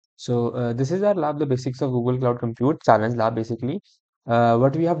So this is our lab, the basics of Google Cloud Compute challenge lab basically.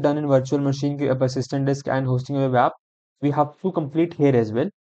 What we have done in virtual machine, persistent disk and hosting a web app, we have to complete here as well,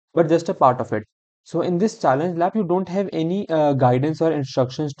 but just a part of it. So in this challenge lab, you don't have any guidance or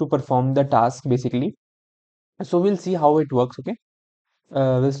instructions to perform the task basically. So we'll see how it works. Okay,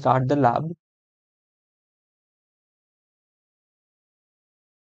 we'll start the lab.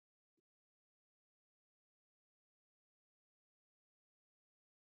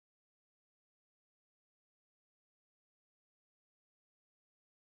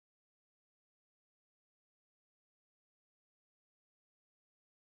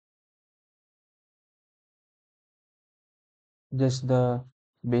 Just the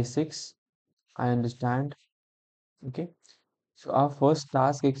basics. I understand. Okay. So our first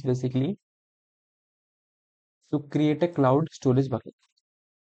task is basically to create a cloud storage bucket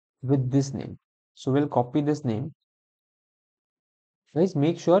with this name. So we'll copy this name. Guys,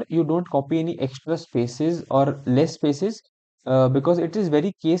 make sure you don't copy any extra spaces or less spaces because it is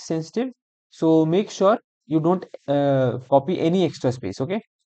very case sensitive. So make sure you don't copy any extra space. Okay.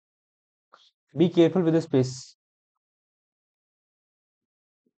 Be careful with the space.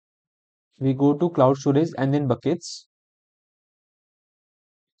 We go to cloud storage and then buckets,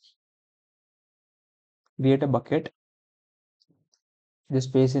 create a bucket,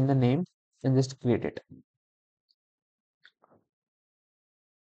 just paste in the name and just create it.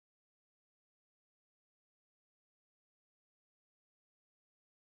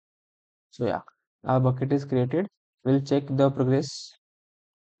 So yeah, our bucket is created. We'll check the progress.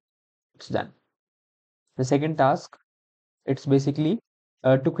 It's done. The second task, it's basically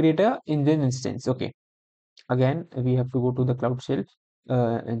to create a engine instance. Okay. Again, we have to go to the cloud shell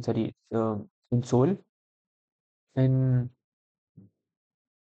and sorry, console and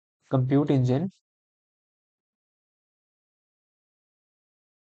compute engine,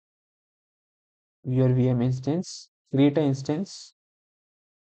 your VM instance, create an instance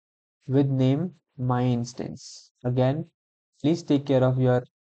with name my instance. Again, please take care of your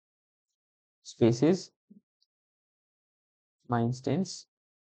spaces. My instance.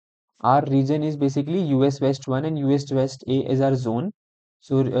 Our region is basically US West 1 and US West A is our zone.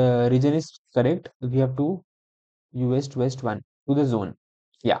 So region is correct. We have to US West 1 to the zone.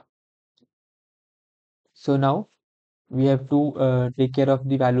 Yeah. So now we have to take care of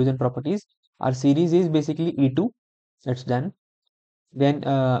the values and properties. Our series is basically E2. That's done. Then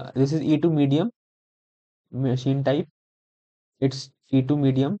this is E2 medium machine type. It's E2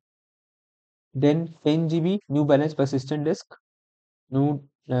 medium. Then 10 GB new balance persistent disk. New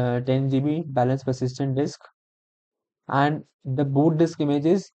 10 GB balance persistent disk. And the boot disk image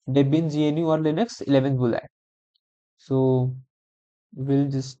is Debian GNU or Linux 11th July. So we'll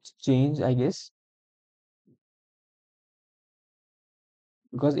just change, I guess,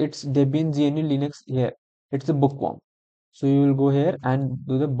 because it's Debian GNU Linux here. It's a bookworm. So you will go here and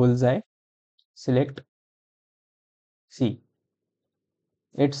do the bullseye. Select C.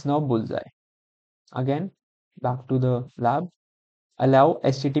 It's now bullseye. Again, back to the lab. Allow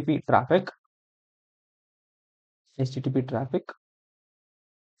HTTP traffic,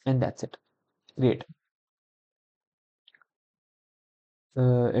 and that's it. Great.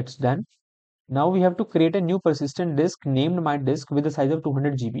 It's done. Now we have to create a new persistent disk named my disk with a size of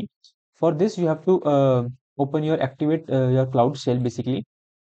 200 GB. For this, you have to open your activate your cloud shell basically.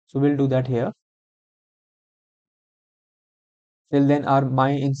 So we'll do that here. Till then, our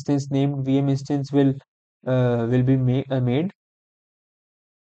my instance named VM instance will be made.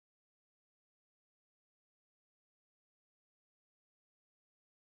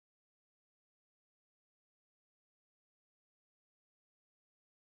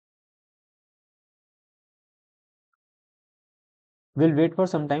 We'll wait for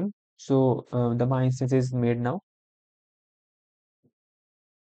some time. So the my instance is made now.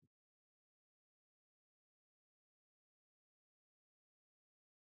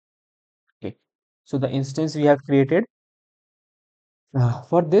 Okay. So the instance we have created.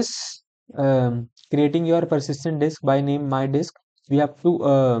 For this, creating your persistent disk by name my disk, we have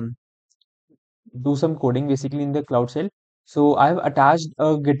to do some coding basically in the cloud shell. So I have attached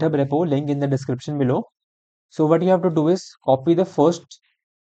a GitHub repo link in the description below. So what you have to do is copy the first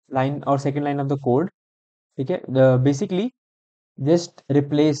line or second line of the code. Okay, basically just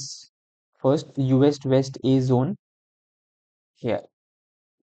replace first US West A zone here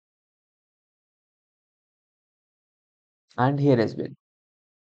and here as well.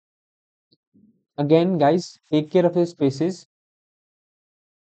 Again, guys, take care of your spaces.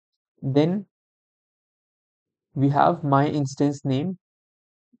 Then we have my instance name.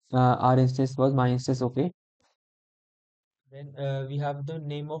 Our instance was my instance. Okay. Then we have the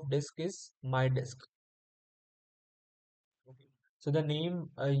name of disk is my disk. Okay. So the name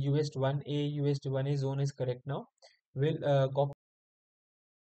US1A US1A zone is correct now. We'll copy.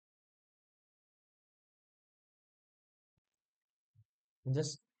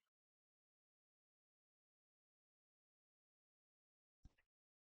 Just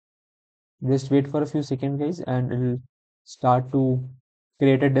wait for a few seconds, guys, and it'll start to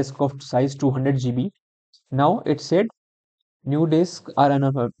create a disk of size 200 GB. Now it said new disks are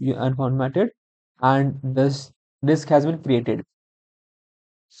unformatted, and this disk has been created.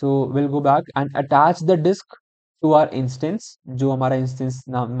 So we'll go back and attach the disk to our instance, जो हमारा instance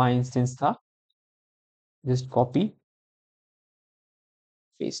ना my instance था. Just copy,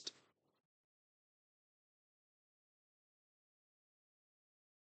 paste.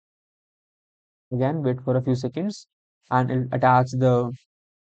 Again, wait for a few seconds, and it'll attach the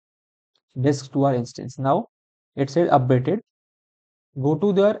disk to our instance. Now it said updated. Go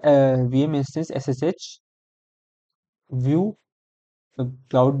to their VM instance SSH view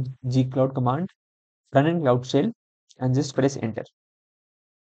cloud gcloud command, run in cloud shell, and just press enter.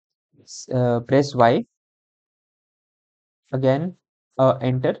 Press Y again,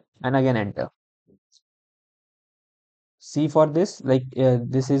 enter, and again enter. See for this, like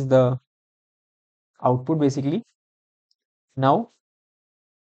this is the output basically. Now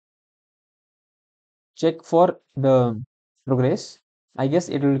check for the progress. I guess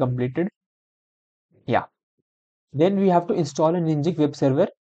it will completed. Yeah. Then we have to install an Ninja web server.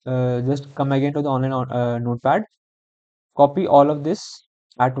 Just come again to the online notepad. Copy all of this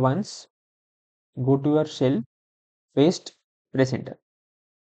at once. Go to your shell, paste, press enter.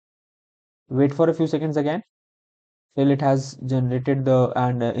 Wait for a few seconds again till it has generated the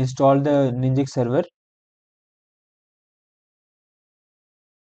and installed the Ninja server.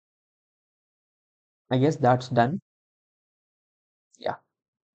 I guess that's done. Yeah.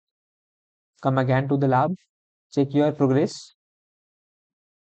 Come again to the lab. Check your progress.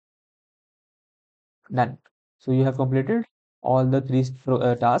 Done. So you have completed all the three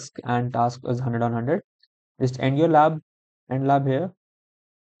tasks, and task is 100 on 100. Just end your lab, end lab here.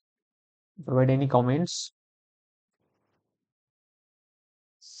 Provide any comments.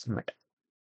 Submit.